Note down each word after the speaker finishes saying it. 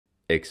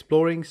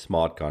Exploring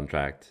smart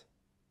contracts.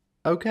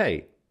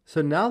 Okay,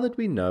 so now that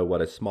we know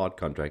what a smart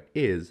contract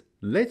is,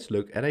 let's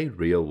look at a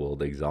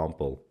real-world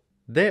example.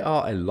 There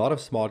are a lot of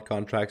smart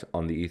contracts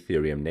on the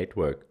Ethereum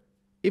network.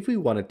 If we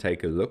want to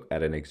take a look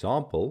at an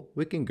example,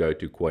 we can go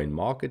to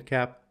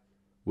CoinMarketCap,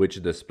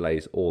 which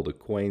displays all the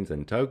coins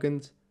and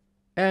tokens,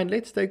 and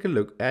let's take a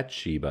look at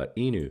Shiba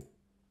Inu,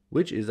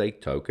 which is a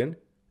token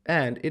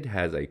and it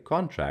has a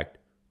contract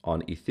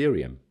on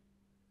Ethereum.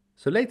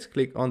 So let's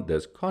click on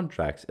this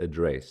contract's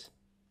address.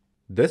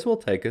 This will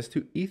take us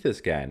to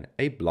Etherscan,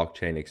 a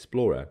blockchain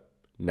explorer.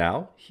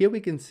 Now, here we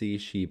can see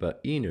Shiba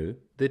Inu,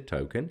 the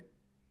token,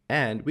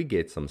 and we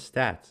get some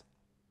stats.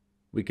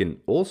 We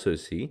can also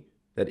see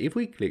that if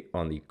we click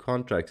on the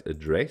contract's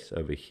address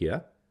over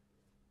here,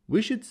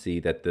 we should see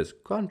that this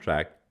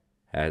contract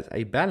has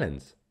a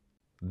balance.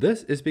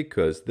 This is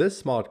because this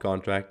smart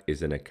contract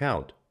is an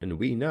account, and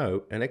we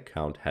know an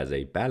account has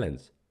a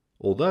balance,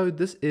 although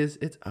this is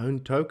its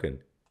own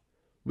token.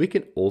 We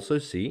can also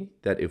see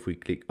that if we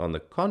click on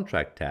the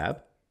contract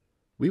tab,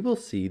 we will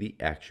see the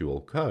actual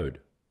code.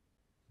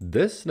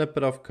 This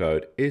snippet of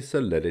code is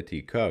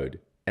Solidity code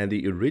and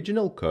the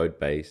original code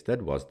base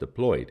that was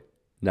deployed.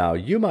 Now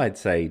you might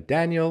say,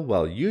 Daniel,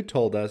 well, you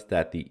told us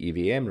that the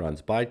EVM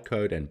runs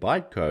bytecode and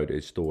bytecode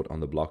is stored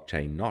on the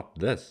blockchain, not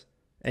this.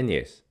 And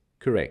yes,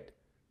 correct.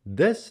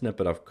 This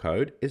snippet of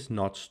code is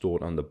not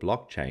stored on the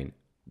blockchain,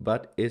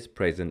 but is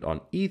present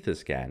on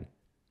Etherscan,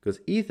 because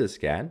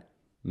Etherscan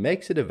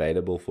makes it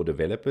available for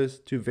developers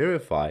to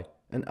verify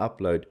and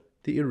upload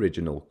the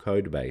original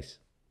code base.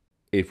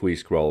 If we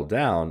scroll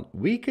down,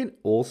 we can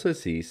also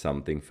see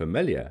something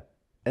familiar,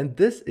 and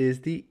this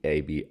is the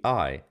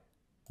ABI.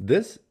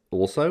 This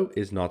also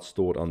is not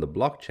stored on the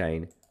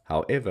blockchain,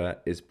 however,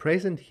 is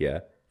present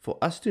here for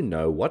us to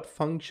know what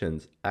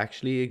functions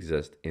actually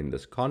exist in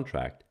this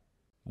contract.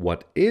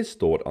 What is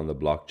stored on the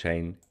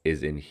blockchain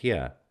is in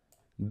here.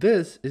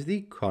 This is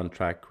the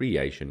contract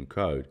creation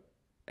code,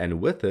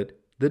 and with it,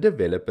 the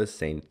developer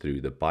sent through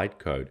the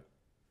bytecode.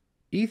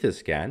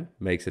 Etherscan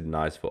makes it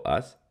nice for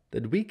us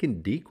that we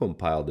can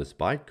decompile this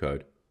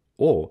bytecode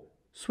or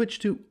switch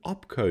to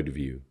opcode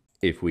view.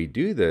 If we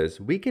do this,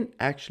 we can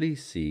actually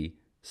see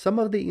some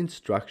of the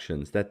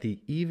instructions that the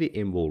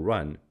EVM will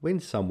run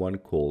when someone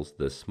calls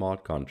this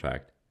smart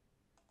contract.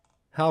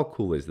 How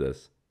cool is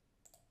this?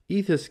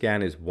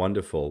 Etherscan is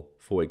wonderful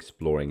for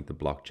exploring the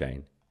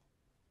blockchain.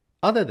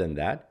 Other than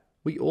that,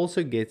 we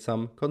also get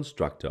some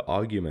constructor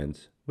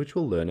arguments, which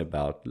we'll learn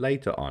about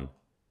later on.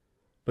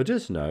 But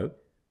just know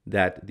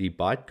that the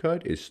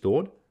bytecode is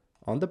stored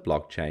on the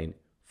blockchain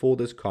for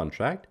this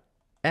contract,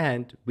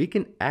 and we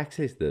can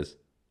access this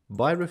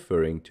by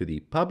referring to the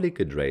public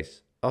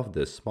address of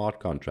this smart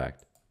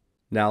contract.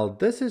 Now,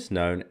 this is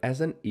known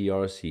as an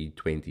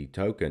ERC20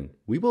 token.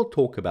 We will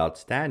talk about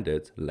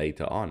standards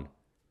later on.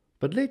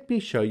 But let me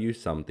show you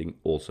something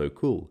also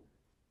cool.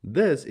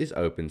 This is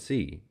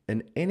OpenSea,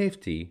 an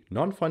NFT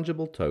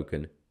non-fungible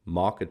token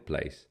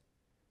marketplace.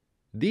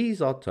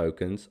 These are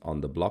tokens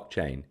on the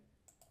blockchain,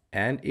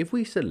 and if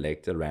we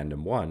select a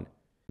random one,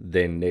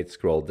 then let's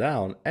scroll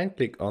down and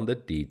click on the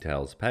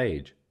details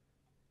page.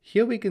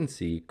 Here we can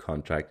see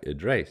contract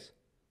address.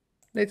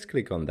 Let's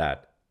click on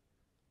that.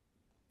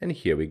 And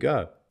here we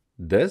go.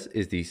 This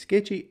is the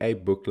Sketchy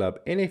Ape Book Club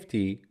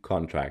NFT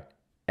contract,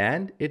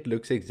 and it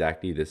looks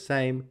exactly the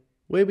same,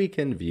 where we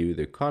can view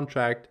the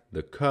contract,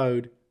 the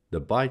code,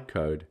 the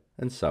bytecode,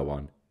 and so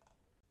on.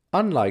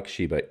 Unlike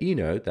Shiba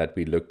Inu that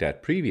we looked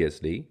at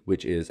previously,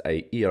 which is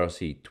a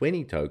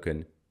ERC20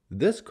 token,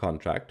 this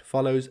contract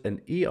follows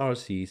an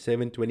ERC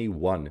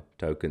 721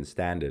 token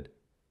standard,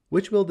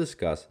 which we'll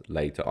discuss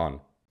later on.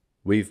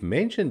 We've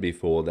mentioned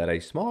before that a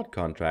smart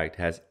contract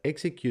has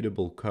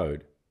executable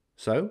code,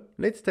 so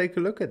let's take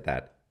a look at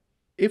that.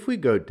 If we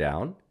go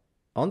down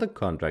on the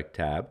contract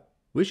tab,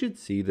 we should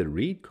see the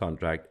read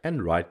contract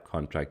and write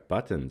contract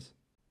buttons.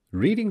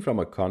 Reading from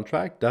a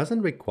contract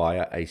doesn't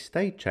require a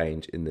state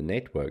change in the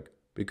network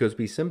because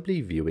we're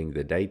simply viewing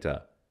the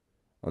data.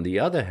 On the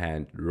other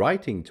hand,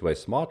 writing to a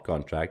smart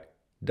contract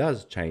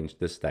does change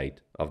the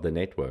state of the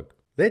network.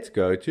 Let's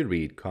go to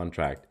read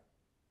contract.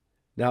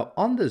 Now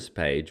on this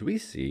page we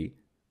see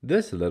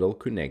this little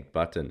connect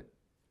button.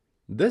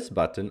 This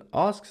button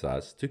asks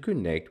us to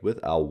connect with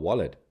our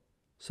wallet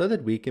so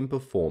that we can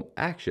perform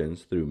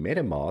actions through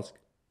MetaMask,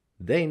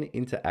 then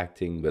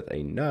interacting with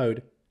a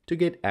node to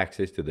get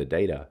access to the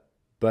data.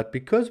 But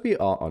because we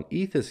are on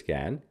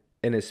Etherscan,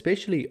 and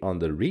especially on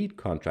the read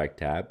contract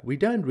tab, we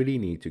don't really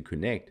need to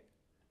connect.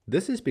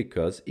 This is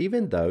because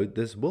even though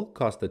this will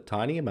cost a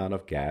tiny amount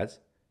of gas,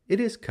 it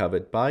is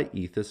covered by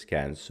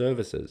Etherscan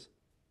services.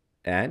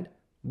 And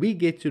we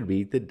get to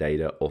read the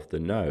data off the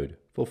node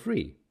for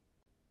free.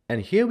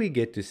 And here we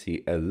get to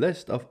see a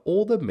list of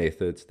all the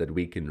methods that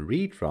we can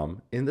read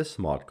from in the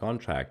smart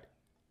contract.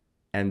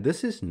 And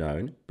this is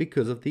known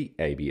because of the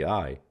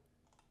ABI.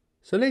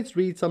 So let's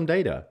read some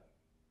data.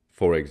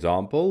 For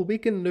example, we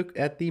can look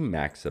at the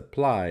max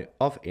supply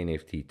of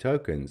NFT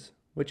tokens,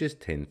 which is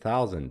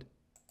 10,000.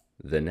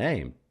 The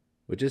name,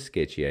 which is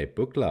Sketchy Ape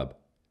Book Club.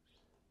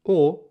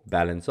 Or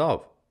balance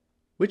of,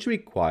 which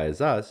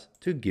requires us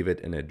to give it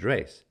an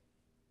address.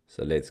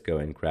 So let's go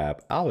and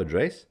grab our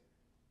address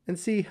and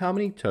see how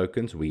many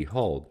tokens we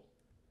hold.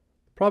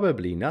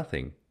 Probably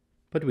nothing,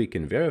 but we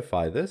can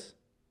verify this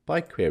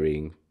by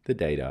querying the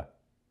data.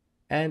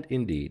 And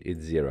indeed,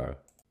 it's 0.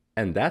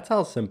 And that's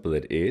how simple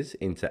it is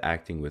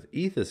interacting with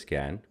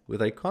Etherscan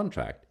with a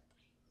contract.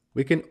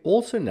 We can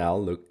also now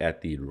look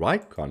at the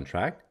right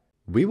contract.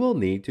 We will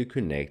need to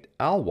connect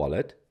our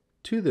wallet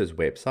to this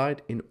website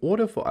in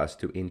order for us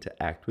to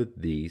interact with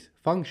these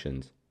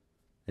functions.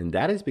 And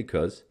that is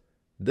because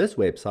this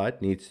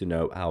website needs to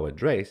know our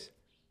address,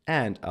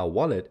 and our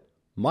wallet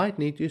might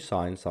need to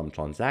sign some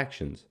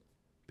transactions,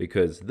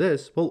 because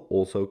this will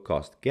also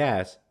cost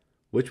gas,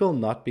 which will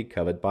not be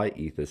covered by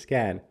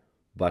Etherscan,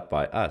 but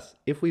by us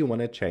if we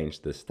want to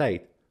change the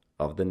state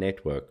of the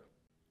network.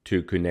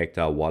 To connect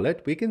our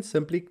wallet, we can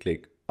simply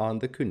click on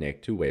the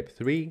Connect to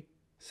Web3,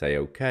 say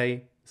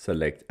OK,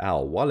 select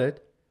our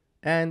wallet,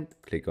 and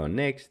click on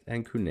Next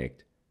and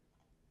Connect.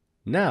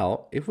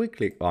 Now, if we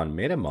click on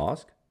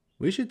MetaMask,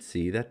 we should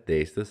see that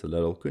there's this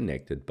little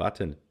connected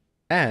button.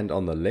 And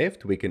on the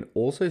left, we can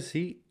also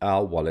see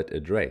our wallet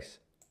address.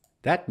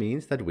 That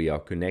means that we are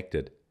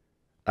connected.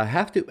 I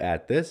have to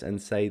add this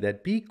and say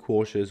that be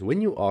cautious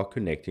when you are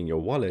connecting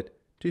your wallet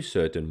to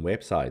certain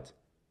websites.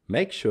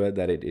 Make sure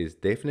that it is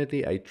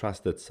definitely a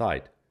trusted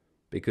site,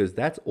 because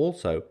that's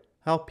also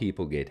how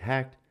people get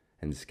hacked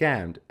and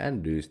scammed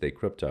and lose their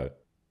crypto.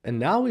 And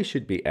now we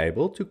should be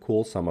able to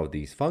call some of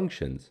these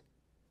functions.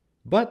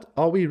 But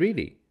are we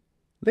really?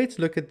 Let's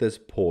look at this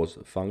pause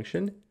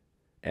function,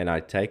 and I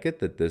take it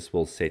that this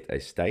will set a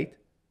state.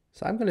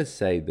 So I'm going to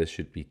say this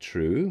should be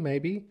true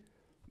maybe,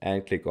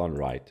 and click on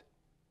write.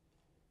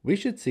 We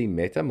should see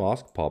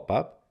MetaMask pop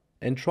up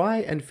and try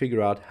and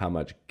figure out how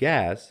much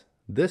gas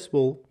this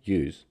will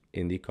use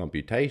in the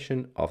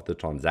computation of the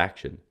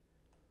transaction.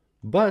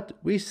 But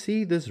we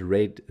see this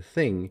red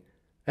thing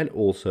and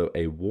also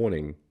a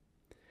warning.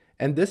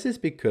 And this is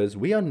because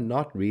we are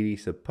not really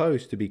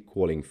supposed to be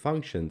calling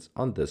functions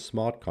on this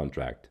smart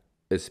contract,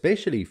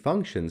 especially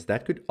functions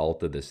that could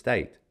alter the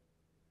state.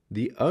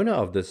 The owner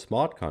of this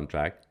smart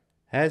contract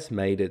has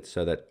made it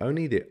so that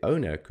only the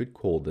owner could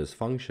call this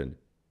function.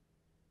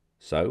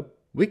 So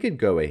we could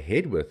go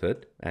ahead with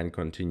it and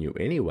continue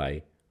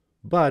anyway,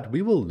 but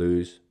we will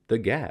lose the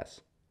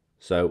gas.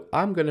 So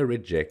I'm going to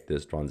reject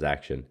this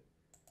transaction.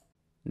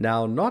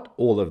 Now, not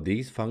all of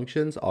these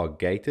functions are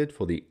gated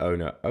for the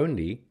owner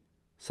only,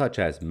 such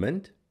as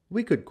mint.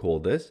 We could call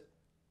this,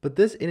 but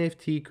this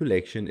NFT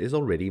collection is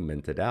already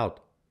minted out,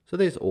 so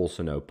there's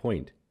also no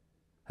point.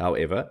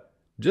 However,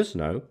 just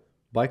know,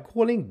 by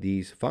calling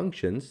these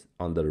functions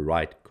on the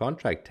right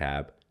contract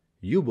tab,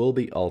 you will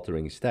be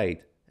altering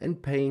state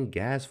and paying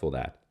gas for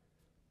that.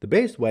 The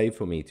best way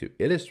for me to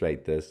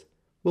illustrate this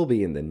will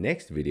be in the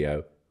next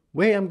video,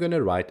 where I'm going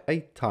to write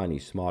a tiny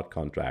smart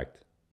contract.